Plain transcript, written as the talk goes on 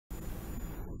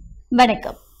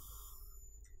வணக்கம்.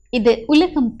 இது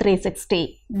உலகம் 360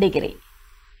 டிகிரி.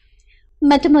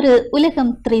 மற்றொரு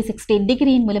உலகம் 360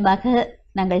 டிகிரியின் மூலமாக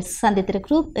நாங்கள்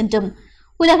சந்தித்திருக்கிறோம். என்றும்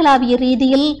உலகளாவிய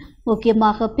ரீதியில்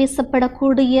முக்கியமாக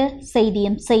பேசப்படக்கூடிய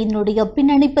செய்தியினுடைய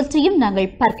பின்னணி பற்றியும்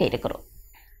நாங்கள் பார்க்க இருக்கிறோம்.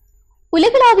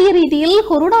 உலகளாவிய ரீதியில்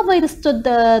கொரோனா வைரஸ்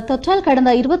தொற்றால்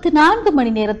கடந்த 24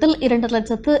 மணி நேரத்தில்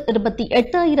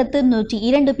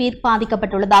 2,28,102 பேர்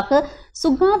பாதிக்கப்பட்டுள்ளதாக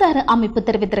சுகாதார அமைப்பு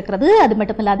தெரிவித்திருக்கிறது. அது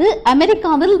மட்டுமல்லாது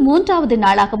அமெரிக்காவில் 3வது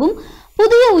நாளாகவும்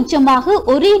புதிய உச்சமாக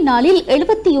ஒரே நாளில்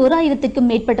 71,000க்கும்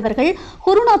மேற்பட்டவர்கள்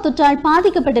கொரோனா தொற்றால்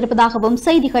பாதிக்கப்பட்டிருப்பதாகவும்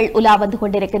செய்திகள் உலா வந்து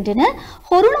கொண்டிருக்கின்றன.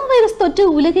 கொரோனா வைரஸ் தொற்று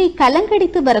உலகை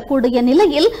கலங்கடித்து வரக்கூடிய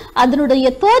நிலையில் அதனுடைய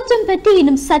தோற்றம் பற்றி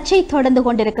இன்னும் சர்ச்சை தொடர்ந்து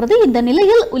கொண்டிருக்கிறது. இந்த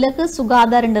நிலையில் உலக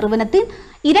சுகாதார நிறுவனத்தின்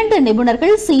 2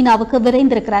 நிபுணர்கள் சீனாவுக்கு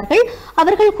விரைந்திருக்கிறார்கள்.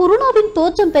 அவர்கள் கொரோனாவின்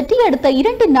தோற்றம் பற்றி அடுத்த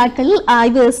 2 நாட்களில்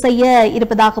ஆய்வு செய்ய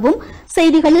இருப்பதாகவும்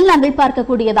செய்திகளில் நாங்கள்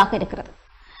பார்க்கக்கூடியதாக இருக்கிறது.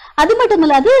 அது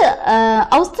மட்டுமல்லாது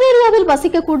ஆஸ்திரேலியாவில்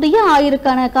வசிக்கக்கூடிய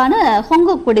ஆயிரக்கணக்கான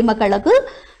ஹாங்காங் குடிமக்களுக்கு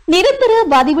நிரந்தர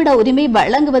வதிவிட உரிமை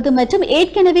வழங்குவது மற்றும்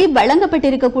ஏற்கனவே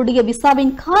வழங்கப்பட்டிருக்கக்கூடிய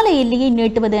விசாவின் கால எல்லையை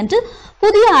நீட்டுவது என்று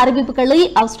புதிய அறிவிப்புகளை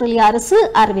ஆஸ்திரேலிய அரசு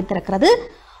அறிவித்திருக்கிறது.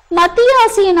 மத்திய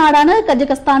ஆசிய நாடான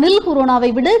கஜகஸ்தானில் கொரோனாவை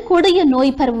விட கொடிய நோய்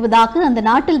பரவுவதாக அந்த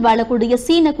நாட்டில் வாழக்கூடிய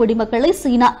சீன குடிமக்களை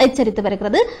சீனா எச்சரித்து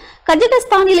வருகிறது.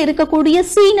 கஜகஸ்தானில் இருக்கக்கூடிய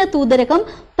சீன தூதரகம்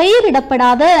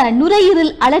பெயரிடப்படாத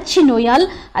நுரையீரல் அழற்சி நோயால்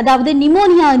அதாவது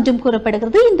நிமோனியா என்றும்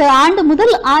கூறப்படுகிறது. இந்த ஆண்டு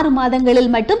முதல் 6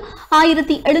 மாதங்களில் மட்டும்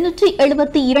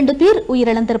 1,772 பேர்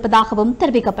உயிரிழந்திருப்பதாகவும்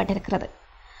தெரிவிக்கப்பட்டிருக்கிறது.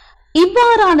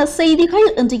 இவ்வாறான செய்திகள்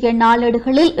இன்றைய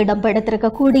நாளேடுகளில்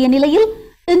இடம்பெடுத்திருக்கக்கூடிய நிலையில்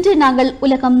இன்று நாங்கள்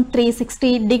உலகம் 360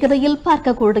 டிகிரியில்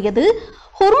பார்க்கக்கூடியது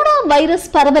கொரோனா வைரஸ்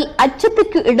பரவல்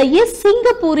அச்சத்துக்கு இடையே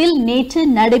சிங்கப்பூரில் நேற்று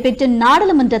நடைபெற்ற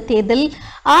நாடாளுமன்ற தேர்தல்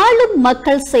ஆளும்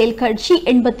மக்கள் செயல் கட்சி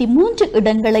 83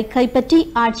 இடங்களை கைப்பற்றி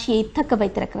ஆட்சியை தக்க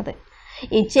வைத்திருக்கிறது.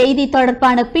 இச்செய்தி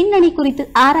தொடர்பான பின்னணி குறித்து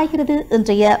ஆராய்கிறது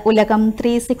இன்றைய உலகம்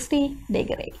 360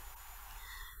 டிகிரி.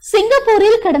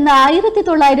 சிங்கப்பூரில் கடந்த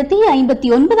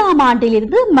 1959ஆம்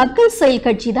ஆண்டிலிருந்து மக்கள் செயல்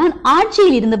கட்சி தான்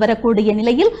ஆட்சியில் இருந்து வரக்கூடிய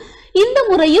நிலையில் இந்த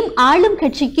முறையும் ஆளும்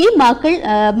கட்சிக்கு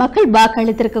மக்கள்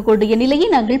வாக்களித்திருக்கக்கூடிய நிலையை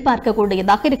நாங்கள்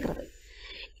பார்க்கக்கூடியதாக இருக்கிறது.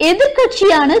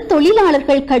 எதிர்கட்சியான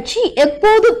தொழிலாளர்கள் கட்சி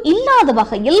எப்போதும் இல்லாத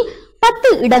வகையில்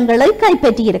 10 இடங்களை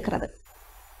கைப்பற்றியிருக்கிறது.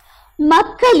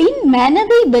 மக்களின்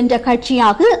மனதை வென்ற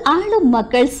கட்சியாக ஆளும்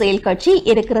மக்கள் செயல் கட்சி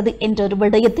இருக்கிறது என்ற ஒரு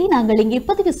விடயத்தை நாங்கள் இங்கே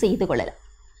பதிவு செய்து கொள்ளலாம்.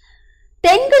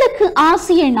 தென்கிழக்கு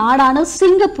ஆசிய நாடான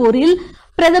சிங்கப்பூரில்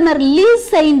பிரதமர் லீ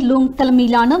செயின் லூங்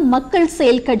தலைமையிலான மக்கள்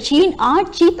செயல் கட்சியின்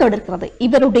ஆட்சி தொடர்கிறது.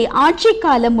 இவருடைய ஆட்சி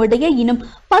காலம் உடைய இன்னும்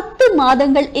 10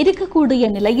 மாதங்கள் இருக்கக்கூடிய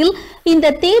நிலையில்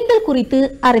இந்த தேர்தல் குறித்து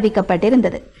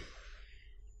அறிவிக்கப்பட்டிருந்தது.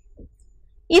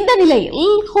 இந்த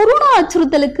நிலையில் கொரோனா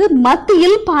அச்சுறுத்தலுக்கு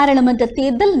மத்தியில் பாராளுமன்ற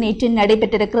தேர்தல் நேற்று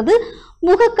நடைபெற்றிருக்கிறது.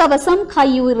 முகக்கவசம்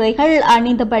கையுறைகள்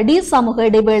அணிந்தபடி சமூக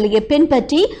இடைவெளியை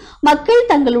பின்பற்றி மக்கள்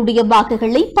தங்களுடைய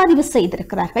வாக்குகளை பதிவு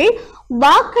செய்திருக்கிறார்கள்.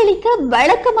 வாக்களிக்க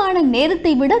வழக்கமான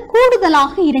நேரத்தை விட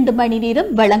கூடுதலாக 2 மணி நேரம்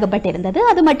வழங்கப்பட்டிருந்தது.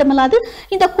 அது மட்டுமல்லாது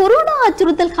இந்த கொரோனா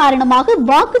அச்சுறுத்தல் காரணமாக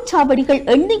வாக்குச்சாவடிகள்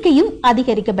எண்ணிக்கையும்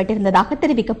அதிகரிக்கப்பட்டிருந்ததாக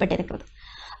தெரிவிக்கப்பட்டிருக்கிறது.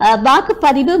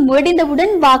 வாக்குப்பதிவு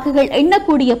முடிந்தவுடன் வாக்குகள்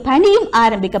எண்ணக்கூடிய பணியும்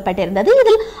ஆரம்பிக்கப்பட்டிருந்தது.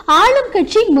 இதில் ஆளும்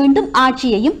கட்சி மீண்டும்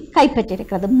ஆட்சியையும்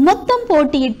கைப்பற்றியிருக்கிறது. மொத்தம்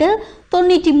போட்டியிட்டு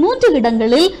 93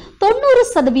 இடங்களில்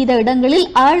 90% இடங்களில்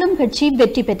ஆளும் கட்சி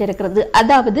வெற்றி பெற்றிருக்கிறது.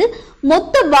 அதாவது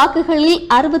மொத்த வாக்குகளில்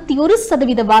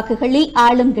 61% வாக்குகளை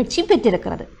ஆளும் கட்சி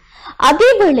பெற்றிருக்கிறது.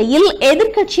 அதே வேளையில்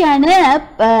எதிர்கட்சியான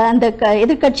அந்த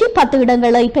எதிர்கட்சி 10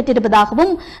 இடங்களை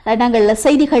பெற்றிருப்பதாகவும் நாங்கள்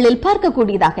செய்திகளில்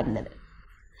பார்க்கக்கூடியதாக இருந்தது.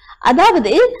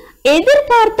 அதாவது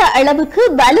எதிர்பார்த்த அளவுக்கு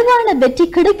வலுவான வெற்றி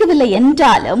கிடைக்கவில்லை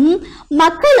என்றாலும்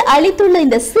மக்கள் அளித்துள்ள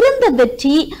இந்த சிறந்த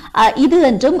வெற்றி இது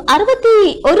என்றும்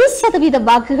 61%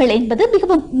 வாக்குகள் என்பது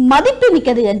மிகவும்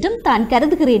மதிப்புமிக்கது என்றும் தான்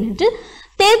கருதுகிறேன் என்று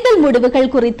தேர்தல்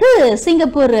முடிவுகள் குறித்து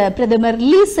சிங்கப்பூர் பிரதமர்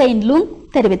லீ செயின் லூங்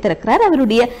தெரிவித்திருக்கிறார்.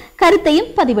 அவருடைய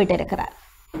கருத்தையும் பதிவிட்டிருக்கிறார்.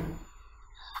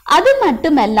 அது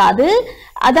மட்டுமல்லாது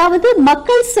அதாவது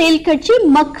மக்கள் செயல் கட்சி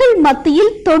மக்கள்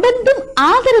மத்தியில் தொடர்ந்தும்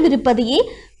ஆதரவு இருப்பதையே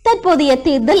தற்போதைய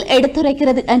தேர்தல்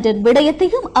எடுத்துரைக்கிறது என்ற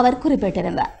விடயத்தையும் அவர்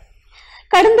குறிப்பிட்டிருந்தார்.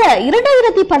 கடந்த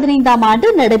 2015ஆம் ஆண்டு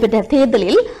நடைபெற்ற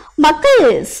தேர்தலில் மக்கள்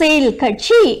செயல்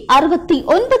கட்சி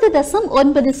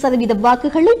 69.9%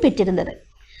 வாக்குகளை பெற்றிருந்தது.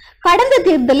 கடந்த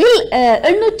தேர்தலில்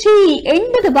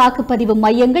 880 வாக்குப்பதிவு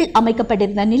மையங்கள்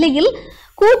அமைக்கப்பட்டிருந்த நிலையில்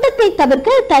கூட்டத்தை தவிர்க்க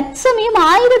தற்சமயம்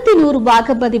 1100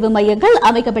 வாக்குப்பதிவு மையங்கள்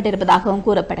அமைக்கப்பட்டிருப்பதாகவும்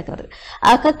கூறப்படுகிறது.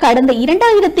 ஆக கடந்த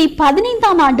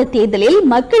 2015ஆம் ஆண்டு தேர்தலில்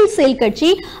மக்கள் செயல் கட்சி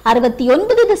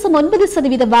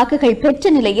 69.9% வாக்குகள் பெற்ற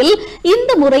நிலையில்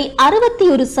இந்த முறை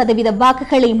 61%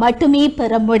 வாக்குகளை மட்டுமே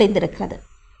பெற முடிந்திருக்கிறது.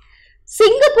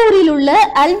 சிங்கப்பூரில் உள்ள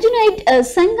அல்ஜுனைட்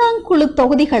செங்காங் குழு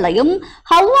தொகுதிகளையும்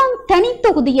ஹவாங் தனி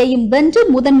தொகுதியையும் வென்று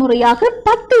முதன்முறையாக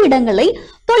 10 இடங்களை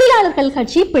தொழிலாளர்கள்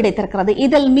கட்சி பிடித்திருக்கிறது.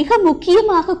 இதில் மிக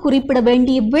முக்கியமாக குறிப்பிட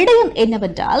வேண்டிய விடயம்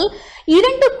என்னவென்றால்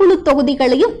 2 குழு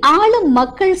தொகுதிகளையும் ஆளும்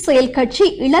மக்கள் செயல் கட்சி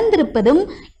இழந்திருப்பதும்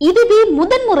இதுவே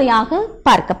முதன்முறையாக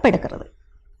பார்க்கப்படுகிறது.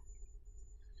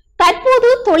 தற்போது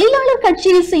தொழிலாளர்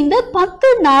கட்சியை சேர்ந்த 10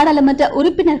 நாடாளுமன்ற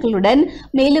உறுப்பினர்களுடன்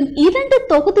மேலும் 2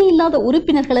 தொகுதி இல்லாத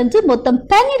உறுப்பினர்கள் என்று மொத்தம்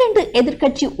 12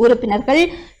 எதிர்க்கட்சி உறுப்பினர்கள்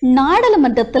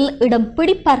நாடாளுமன்றத்தில் இடம்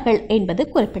பிடிப்பார்கள் என்பது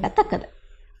குறிப்பிடத்தக்கது.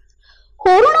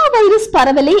 கொரோனா வைரஸ்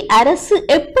பரவலை அரசு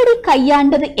எப்படி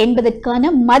கையாண்டது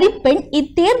என்பதற்கான மதிப்பெண்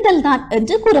இத்தேர்தல் தான்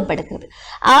என்று கூறப்படுகிறது.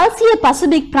 ஆசிய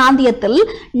பசிபிக் பிராந்தியத்தில்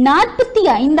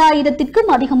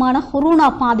 45,000க்கும் அதிகமான கொரோனா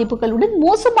பாதிப்புகளுடன்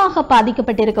மோசமாக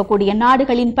பாதிக்கப்பட்டிருக்கக்கூடிய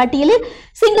நாடுகளின் பட்டியலில்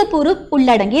சிங்கப்பூர்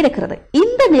உள்ளடங்கி இருக்கிறது.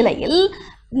 இந்த நிலையில்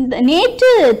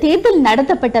நேற்று தேர்தல்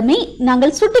நடத்தப்பட்டமை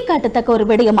நாங்கள் சுட்டிக்காட்டத்தக்க ஒரு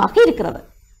விடயமாக இருக்கிறது.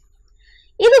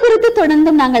 இது குறித்து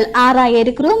தொடர்ந்து நாங்கள் ஆராய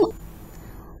இருக்கிறோம்.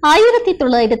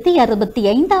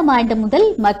 1965ஆம் ஆண்டு முதல்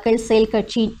மக்கள் செயல்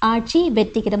கட்சியின் ஆட்சி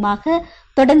வெற்றிகரமாக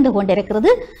தொடர்ந்து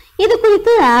கொண்டிருக்கிறது. இது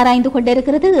குறித்து ஆராய்ந்து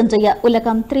கொண்டிருக்கிறது இன்றைய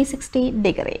உலகம் 360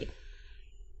 டிகிரி.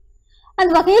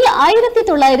 அந்த வகையில்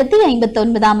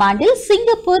 1959ஆம் ஆண்டில்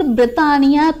சிங்கப்பூர்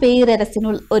பிரித்தானியா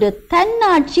பேரரசினுள் ஒரு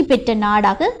தன்னாட்சி பெற்ற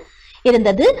நாடாக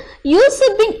இருந்தது.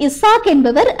 யூசுப் பின் இசாக்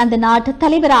என்பவர் அந்த நாட்டு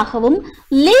தலைவராகவும்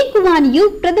லீ குவான் யூ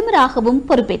பிரதமராகவும்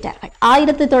பொறுப்பேற்றார்கள்.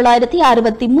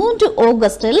 1963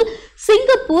 ஆகஸ்டில்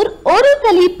சிங்கப்பூர் ஒரு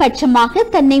தலைப்பட்சமாக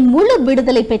தன்னை முழு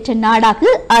விடுதலை பெற்ற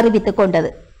நாடாக அறிவித்துக்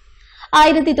கொண்டது.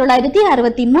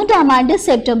 1963ஆம் ஆண்டு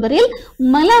செப்டம்பரில்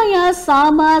மலாயா,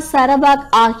 சாமா, சரவாக்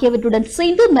ஆகியவற்றுடன்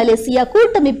சேர்ந்து மலேசியா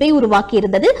கூட்டமைப்பை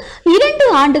உருவாக்கியிருந்தது. 2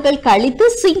 ஆண்டுகள் கழித்து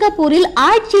சிங்கப்பூரில்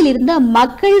ஆட்சியில் இருந்த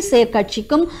மக்கள்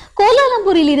செயற்கட்சிக்கும்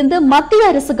கோலாலம்பூரில் இருந்து மத்திய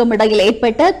அரசுக்கும் இடையில்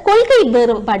ஏற்பட்ட கொள்கை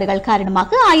வேறுபாடுகள்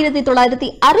காரணமாக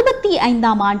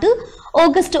 1965ஆம் ஆண்டு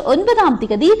ஆகஸ்ட் 9ஆம்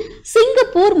தேதி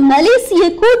சிங்கப்பூர் மலேசிய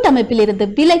கூட்டமைப்பில் இருந்து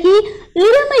விலகி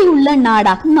இளமையுள்ள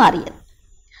நாடாக மாறியது.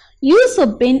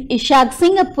 யூசுப் பின் இஷாக்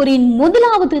சிங்கப்பூரின்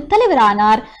முதலாவது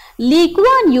தலைவரானார். லீ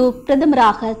குவான் யூ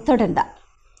பிரதமராக தொடர்ந்தார்.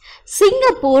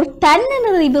 சிங்கப்பூர்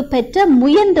தன்னிறைவு பெற்ற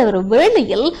முயன்ற ஒரு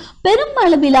வேளையில் பெரும்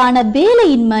அளவிலான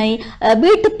வேலையின்மை,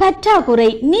 வீட்டு பற்றாக்குறை,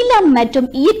 நிலம் மற்றும்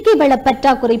இயற்கை வள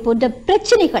பற்றாக்குறை போன்ற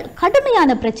பிரச்சனைகள்,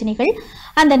 கடுமையான பிரச்சனைகள்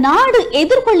அந்த நாடு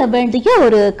எதிர்கொள்ள வேண்டிய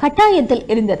ஒரு கட்டாயத்தில்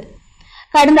இருந்தது.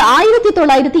 கடந்த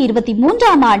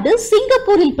 1923ஆம் ஆண்டு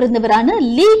சிங்கப்பூரில் பிறந்தவரான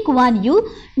லீ குவான் யூ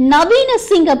நவீன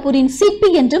சிங்கப்பூரின் சிற்பி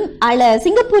என்றும்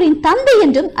சிங்கப்பூரின் தந்தை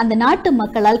என்றும் அந்த நாட்டு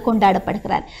மக்களால்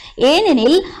கொண்டாடப்படுகிறார்.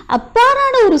 ஏனெனில்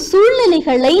அப்பாறான ஒரு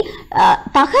சூழ்நிலைகளை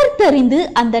தகர்த்தெறிந்து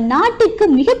அந்த நாட்டுக்கு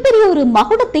மிகப்பெரிய ஒரு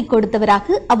மகுடத்தை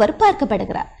கொடுத்தவராக அவர்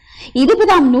பார்க்கப்படுகிறார்.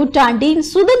 20ஆம் நூற்றாண்டின்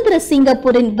சுதந்திர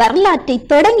சிங்கப்பூரின் வரலாற்றை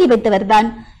தொடங்கி வைத்தவர்தான்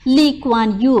லீ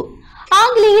குவான் யூ.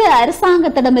 ஆங்கிலேய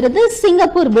அரசாங்கத்திடமிருந்து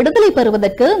சிங்கப்பூர் விடுதலை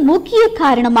பெறுவதற்கு முக்கிய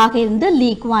காரணமாக இருந்த லீ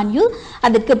குவான் யூ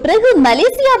அதற்கு பிறகு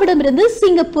மலேசியாவிடமிருந்து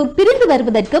சிங்கப்பூர் பிரிந்து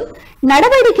வருவதற்கும்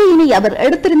நடவடிக்கையினை அவர்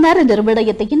எடுத்திருந்தார் என்ற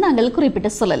விடயத்தையும் நாங்கள்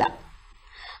குறிப்பிட்டு சொல்லலாம்.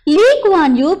 லீ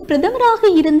குவான் யூ பிரதமராக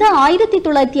இருந்த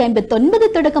 1959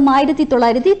 தொடக்கம்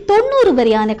 1990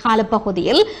 வரையான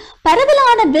காலப்பகுதியில்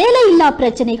பரவலான வேலையில்லா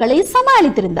பிரச்சனைகளை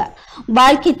சமாளித்திருந்தார்.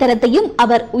 வாழ்க்கை தரத்தையும்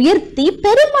அவர் உயர்த்தி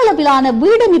பெருமளவிலான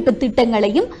வீடமைப்பு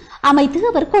திட்டங்களையும் அமைத்து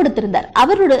அவர் கொடுத்திருந்தார்.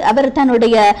 அவர்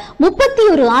தன்னுடைய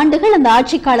 31 ஆண்டுகள் அந்த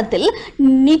ஆட்சி காலத்தில்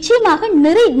நிச்சயமாக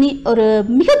ஒரு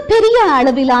மிகப்பெரிய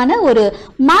அளவிலான ஒரு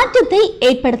மாற்றத்தை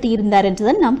ஏற்படுத்தி இருந்தார்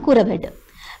என்றுதான் நாம் கூற வேண்டும்.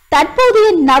 தற்போதைய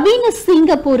நவீன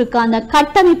சிங்கப்பூருக்கான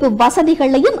கட்டமைப்பு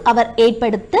வசதிகளையும் அவர்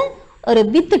ஏற்படுத்த ஒரு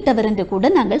வித்திட்டவர் என்று கூட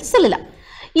நாங்கள் சொல்லலாம்.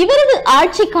 இவரது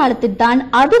ஆட்சி காலத்தில் தான்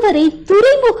அதுவரை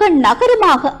துறைமுக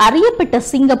நகரமாக அறியப்பட்ட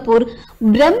சிங்கப்பூர்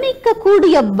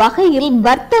பிரமிக்கக்கூடிய வகையில்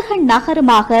வர்த்தக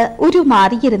நகரமாக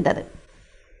உருமாறியிருந்தது.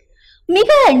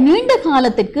 மிக நீண்ட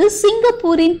காலத்திற்கு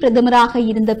சிங்கப்பூரின் பிரதமராக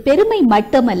இருந்த பெருமை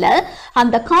மட்டுமல்ல,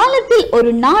 அந்த காலத்தில்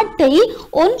ஒரு நாட்டை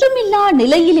ஒன்றுமில்லா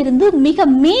நிலையிலிருந்து மிக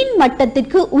மேன்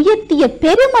மட்டத்திற்கு உயர்த்திய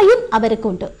பெருமையும் அவருக்கு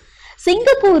உண்டு.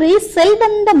 சிங்கப்பூரை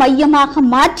செல்வந்த மையமாக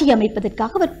மாற்றி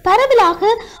அமைப்பதற்காக அவர்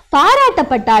பரவலாக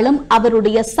பாராட்டப்பட்டாலும்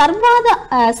அவருடைய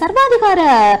சர்வாதிகார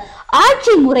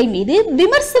ஆட்சி முறை மீது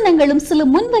விமர்சனங்களும் சில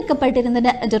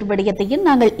முன்வைக்கப்பட்டிருந்தன என்ற விடயத்தையும்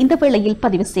நாங்கள் இந்த வேளையில்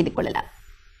பதிவு செய்து கொள்ளலாம்.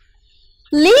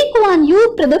 லீ குவான் யூ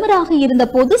பிரதமராக இருந்த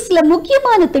போது சில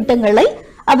முக்கியமான திட்டங்களை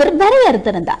அவர்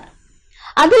வரையறுத்திருந்தார்.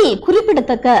 அதில்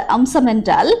குறிப்பிடத்தக்க அம்சம்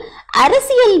என்றால்,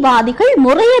 அரசியல்வாதிகள்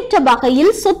முறையற்ற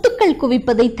வகையில் சொத்துக்கள்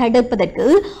குவிப்பதை தடுப்பதற்கு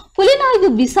புலனாய்வு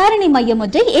விசாரணை மையம்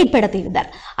ஒன்றை ஏற்படுத்தியிருந்தார்.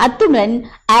 அத்துடன்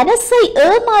அரசை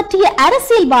ஏமாற்றிய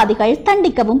அரசியல்வாதிகள்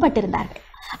தண்டிக்கவும் பட்டிருந்தார்கள்.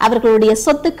 அவர்களுடைய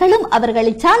சொத்துக்களும்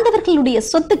அவர்களை சார்ந்தவர்களுடைய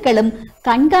சொத்துக்களும்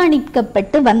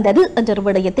கண்காணிக்கப்பட்டு வந்தது என்ற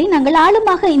விடயத்தை நாங்கள்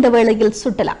ஆழமாக இந்த வேளையில்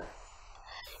சுட்டலாம்.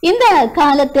 இந்த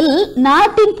காலத்தில்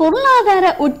நாட்டின் பொருளாதார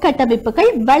உட்கட்டமைப்புகள்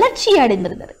வளர்ச்சி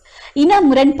அடைந்திருந்தது. இன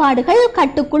முரண்பாடுகள்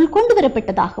கட்டுக்குள் கொண்டு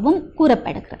வரப்பட்டதாகவும்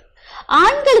கூறப்படுகிறது.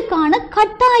 ஆண்களுக்கான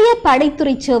கட்டாய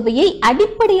படைத்துறை சேவையை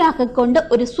அடிப்படையாக கொண்ட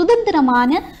ஒரு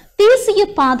சுதந்திரமான தேசிய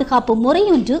பாதுகாப்பு முறை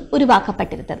ஒன்று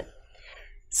உருவாக்கப்பட்டிருந்தது.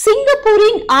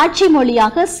 சிங்கப்பூரின் ஆட்சி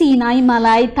மொழியாக சீனாய்,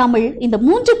 மலாய், தமிழ் இந்த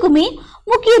மூன்றுக்குமே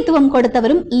முக்கியத்துவம்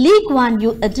கொடுத்தவரும் லீ குவான்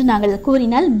யூ என்று நாங்கள்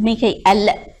கூறினால் மிகை அல்ல.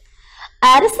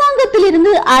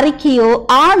 அரசாங்கத்திலிருந்து அறிக்கையோ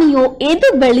ஆணையோ எது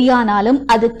வெளியானாலும்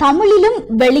அது தமிழிலும்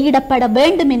வெளியிடப்பட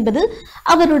வேண்டும் என்பது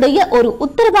அவருடைய ஒரு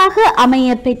உத்தரவாக அமைய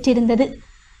பெற்றிருந்தது.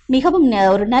 மிகவும்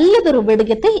ஒரு நல்லதொரு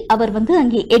விடயத்தை அவர்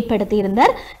அங்கே ஏற்படுத்தி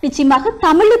இருந்தார். நிச்சயமாக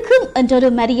தமிழுக்கு என்றொரு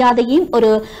மரியாதையும்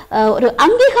ஒரு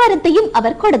அங்கீகாரத்தையும்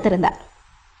அவர் கொடுத்திருந்தார்.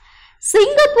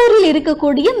 சிங்கப்பூரில்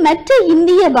இருக்கக்கூடிய மற்ற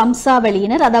இந்திய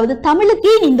வம்சாவளியினர் அதாவது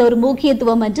தமிழுக்கே இந்த ஒரு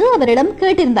முக்கியத்துவம் என்று அவரிடம்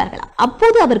கேட்டிருந்தார்களாம்.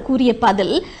 அப்போது அவர் கூறிய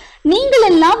பதில், நீங்கள்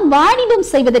எல்லாம் வாணிபம்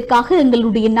செய்வதற்காக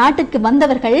எங்களுடைய நாட்டுக்கு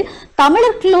வந்தவர்கள்,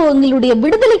 தமிழர்களோ எங்களுடைய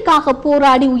விடுதலைக்காக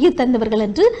போராடி உயிர் தந்தவர்கள்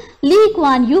என்று லீ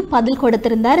குவான் யூ பதில்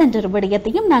கொடுத்திருந்தார் என்ற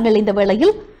விடயத்தையும் நாங்கள் இந்த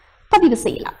வேளையில் பதிவு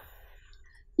செய்யலாம்.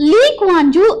 லீ குவான்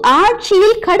யூ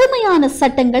ஆட்சியில் கடுமையான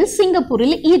சட்டங்கள்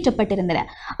சிங்கப்பூரில் இயற்றப்பட்டிருந்தன.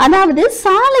 அதாவது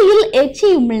சாலையில் எச்சி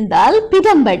உமிழ்ந்தால்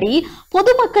பிதம்படி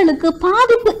பொதுமக்களுக்கு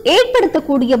பாதிப்பு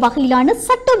ஏற்படுத்தக்கூடிய வகையிலான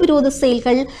சட்டவிரோத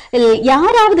செயல்கள்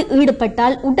யாராவது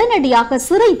ஈடுபட்டால் உடனடியாக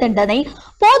சிறை தண்டனை,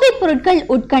 போதைப் பொருட்கள்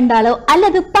உட்கொண்டாலோ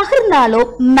அல்லது பகிர்ந்தாலோ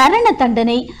மரண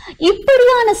தண்டனை,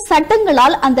 இப்படியான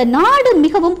சட்டங்களால் அந்த நாடு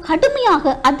மிகவும்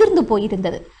கடுமையாக அதிர்ந்து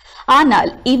போயிருந்தது. ஆனால்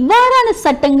இவ்வாறான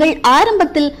சட்டங்கள்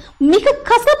ஆரம்பத்தில் மிக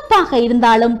கசப்பாக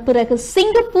இருந்தாலும் பிறகு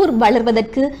சிங்கப்பூர்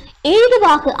வளர்வதற்கு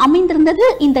ஏதுவாக அமைந்திருந்தது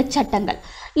இந்த சட்டங்கள்.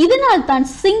 இதனால் தான்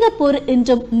சிங்கப்பூர்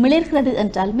இன்றும் மிளர்கிறது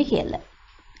என்றால் மிகையல்ல.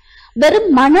 வெறும்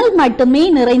மணல் மட்டுமே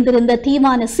நிறைந்திருந்த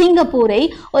தீவான சிங்கப்பூரை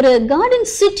ஒரு கார்டன்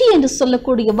சிட்டி என்று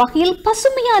சொல்லக்கூடிய வகையில்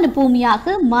பசுமையான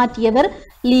பூமியாக மாற்றியவர்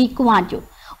லீ குவான் யூ.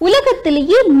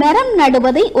 உலகத்திலேயே மரம்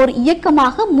நடுவதை ஒரு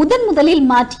இயக்கமாக முதலில்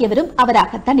மாற்றியவரும்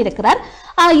அவராகத்தான் இருக்கிறார்.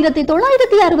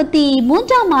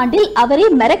 1963 ஆண்டில் அவரே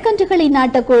மரக்கன்றுகளை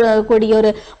நாட்டக்கூடிய ஒரு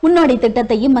முன்னோடி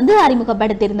திட்டத்தையும்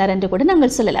அறிமுகப்படுத்தியிருந்தார் என்று கூட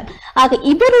நாங்கள் சொல்லலாம். ஆக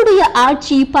இவருடைய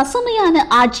ஆட்சி பசுமையான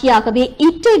ஆட்சியாகவே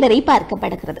இற்றை வரை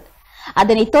பார்க்கப்படுகிறது.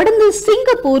 அதனைத் தொடர்ந்து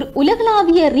சிங்கப்பூர்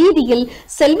உலகளாவிய ரீதியில்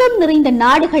செல்வம் நிறைந்த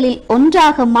நாடுகளில்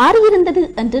ஒன்றாக மாறியிருந்தது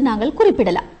என்று நாங்கள்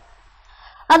குறிப்பிடலாம்.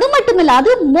 அது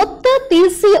மட்டுமல்லாது மொத்த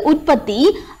தேசிய உற்பத்தி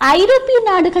ஐரோப்பிய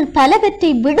நாடுகள் பலவற்றை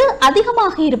விட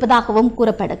அதிகமாக இருப்பதாகவும்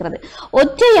கூறப்படுகிறது.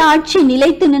 ஒற்றை ஆட்சி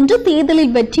நிலைத்து நின்று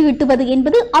தேர்தலில் வெற்றி ஈட்டுவது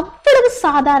என்பது அவ்வளவு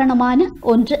சாதாரணமான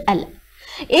ஒன்று அல்ல.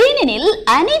 ஏனெனில்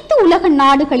அனைத்து உலக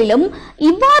நாடுகளிலும்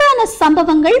இவ்வாறான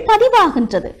சம்பவங்கள்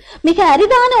பதிவாகின்றது. மிக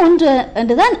அரிதான ஒன்று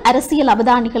என்றுதான் அரசியல்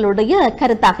அவதானிகளுடைய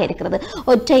கருத்தாக இருக்கிறது.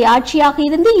 ஒற்றை ஆட்சியாக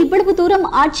இருந்து இவ்வளவு தூரம்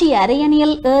ஆட்சி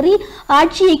அரையணியில் ஏறி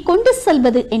ஆட்சியை கொண்டு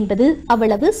செல்வது என்பது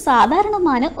அவ்வளவு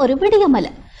சாதாரணமான ஒரு விடயம் அல்ல.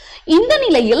 இந்த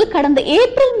நிலையில் கடந்த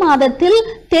ஏப்ரல் மாதத்தில்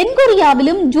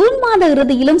தென்கொரியாவிலும் ஜூன் மாத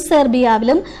இறுதியிலும்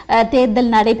செர்பியாவிலும் தேர்தல்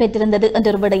நடைபெற்றிருந்தது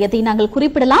என்ற விடயத்தை நாங்கள்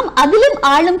குறிப்பிடலாம். அதிலும்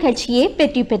ஆளும் கட்சியே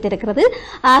வெற்றி பெற்றிருக்கிறது.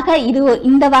 ஆக இது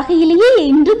இந்த வகையிலேயே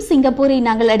இன்றும் சிங்கப்பூரை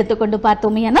நாங்கள் எடுத்துக்கொண்டு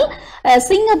பார்த்தோமேயானால்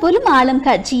சிங்கப்பூரும் ஆளும்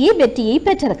கட்சியே வெற்றியை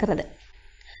பெற்றிருக்கிறது.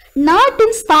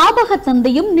 நாட்டின் ஸ்தாபக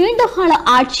தந்தையும் நீண்டகால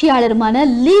ஆட்சியாளருமான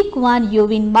லீ குவான்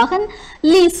யூவின் மகன்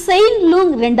லீ செயின்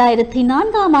லூங்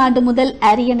 2004 ஆண்டு முதல்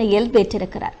அரியணையில்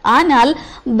பெற்றிருக்கிறார். ஆனால்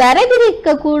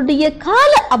வரவிருக்கக்கூடிய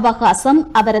கால அவகாசம்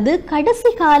அவரது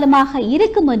கடைசி காலமாக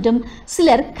இருக்கும் என்றும்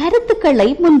சிலர் கருத்துக்களை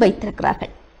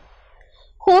முன்வைத்திருக்கிறார்கள்.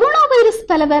 கொரோனா வைரஸ்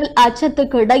பரவல்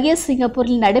அச்சத்துக்கு இடையே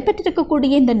சிங்கப்பூரில்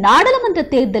நடைபெற்றிருக்கக்கூடிய இந்த நாடாளுமன்ற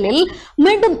தேர்தலில்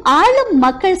மீண்டும் ஆளும்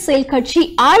மக்கள் செயல் கட்சி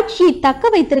ஆட்சியை தக்க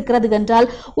வைத்திருக்கிறது என்றால்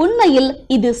உண்மையில்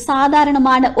இது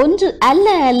சாதாரணமான ஒன்று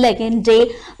அல்ல என்றே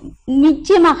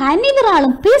நிச்சயமாக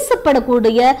அனைவராலும்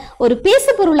பேசப்படக்கூடிய ஒரு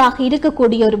பேசுபொருளாக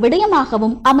இருக்கக்கூடிய ஒரு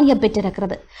விடயமாகவும் அமைய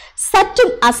பெற்றிருக்கிறது.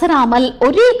 சற்றும் அசராமல்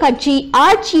ஒரே கட்சி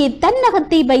ஆட்சியை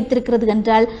தன்னகத்தை வைத்திருக்கிறது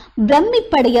என்றால்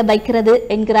பிரமிப்படைய வைக்கிறது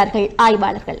என்கிறார்கள்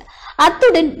ஆய்வாளர்கள்.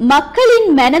 அத்துடன் மக்களின்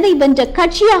மனதை வென்ற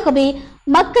கட்சியாகவே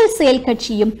மக்கள் செயல்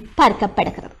கட்சியும்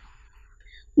பார்க்கப்படுகிறது.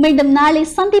 மீண்டும் நாளை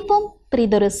சந்திப்போம்.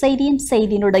 பிரிதொரு செய்தியின்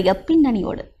செய்தியினுடைய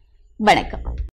பின்னணியோடு. வணக்கம்.